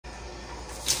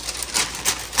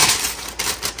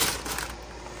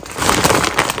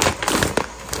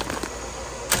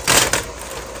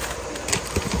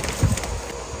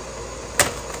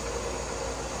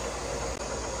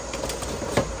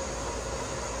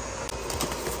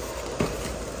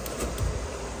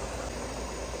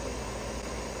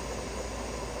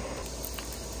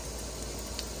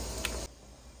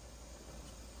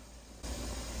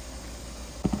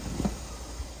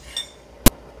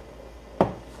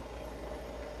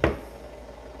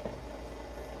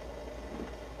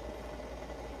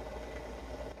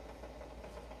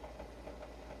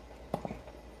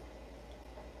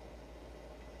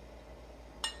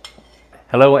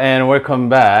Hello and welcome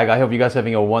back. I hope you guys are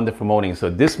having a wonderful morning. So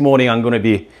this morning I'm going to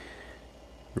be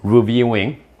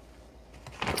reviewing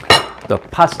the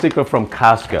Potsticker from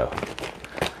Costco.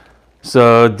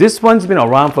 So this one's been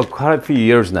around for quite a few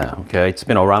years now. Okay, it's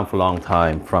been around for a long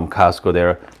time from Costco.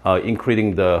 They're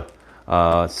including the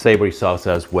savory sauce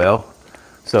as well.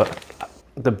 So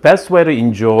the best way to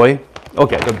enjoy,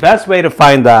 the best way to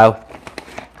find out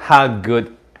how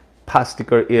good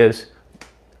Potsticker is,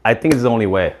 I think it's the only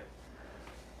way.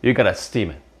 You gotta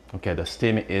steam it. Okay, the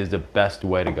steaming is the best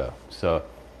way to go. So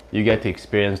you get to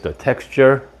experience the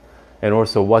texture and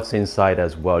also what's inside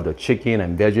as well, the chicken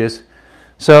and veggies.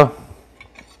 So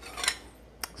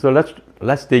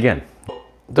let's dig in.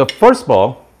 The first of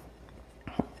all,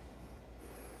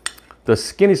 the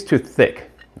skin is too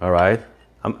thick. All right.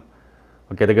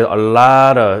 Okay, they got a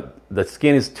lot of the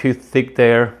skin is too thick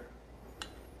there.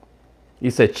 You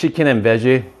said chicken and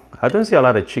veggie. I don't see a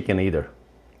lot of chicken either.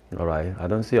 All right, I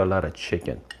don't see a lot of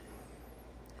chicken.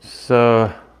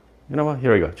 So, you know what?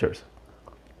 Here we go. Cheers.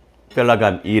 Feel like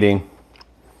I'm eating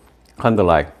kind of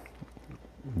like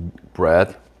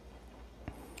bread.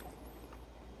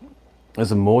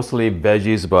 It's mostly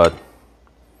veggies, but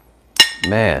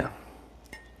man,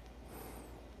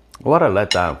 what a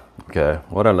letdown. Okay,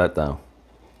 what a letdown.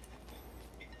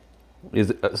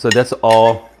 So that's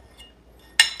all.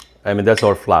 I mean, that's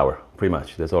all flour, pretty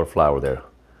much. That's all flour there.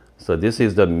 So this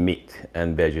is the meat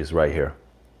and veggies right here.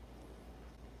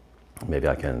 Maybe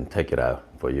I can take it out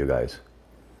for you guys.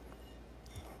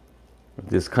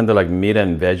 This kind of like meat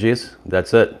and veggies,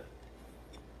 that's it.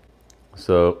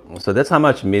 So that's how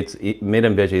much meat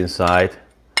and veggie inside.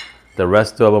 The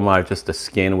rest of them are just the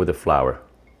skin with the flour.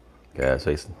 Okay,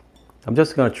 so I'm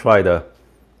just gonna try the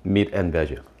meat and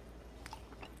veggie.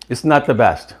 It's not the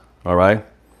best, all right?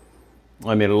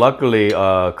 I mean, luckily,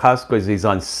 Costco is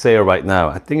on sale right now.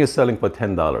 I think it's selling for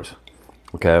 $10.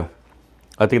 Okay,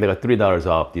 I think they got $3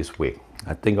 off this week.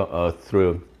 I think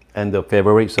through end of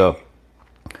February. So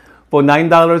for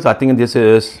 $9, I think this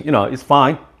is, it's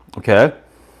fine. Okay,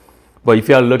 but if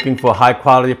you are looking for high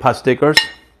quality Potstickers,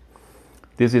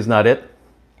 this is not it.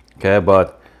 Okay,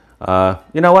 but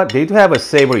you know what? They do have a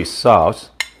savory sauce.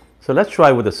 So let's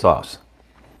try with the sauce.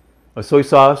 A soy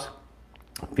sauce,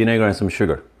 vinegar, and some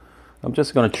sugar. I'm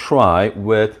just gonna try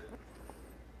with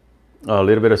a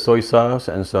little bit of soy sauce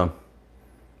and some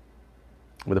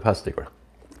with the Potsticker.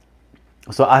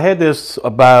 So I had this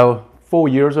about 4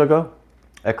 years ago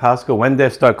at Costco when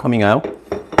they started coming out.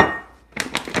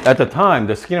 At the time,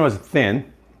 the skin was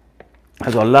thin,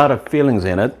 has a lot of fillings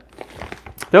in it.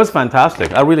 That was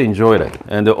fantastic. I really enjoyed it.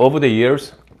 And over the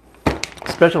years,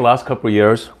 especially the last couple of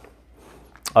years,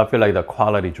 I feel like the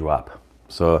quality dropped.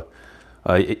 So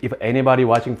if anybody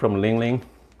watching from Ling,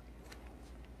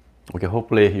 okay,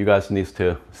 hopefully you guys need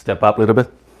to step up a little bit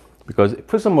because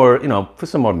put some more, put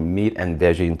some more meat and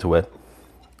veggie into it.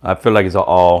 I feel like it's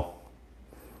all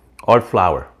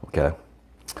flour. Okay.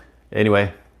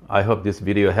 Anyway, I hope this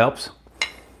video helps.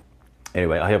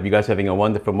 Anyway, I hope you guys are having a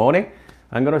wonderful morning.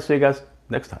 I'm gonna see you guys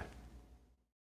next time.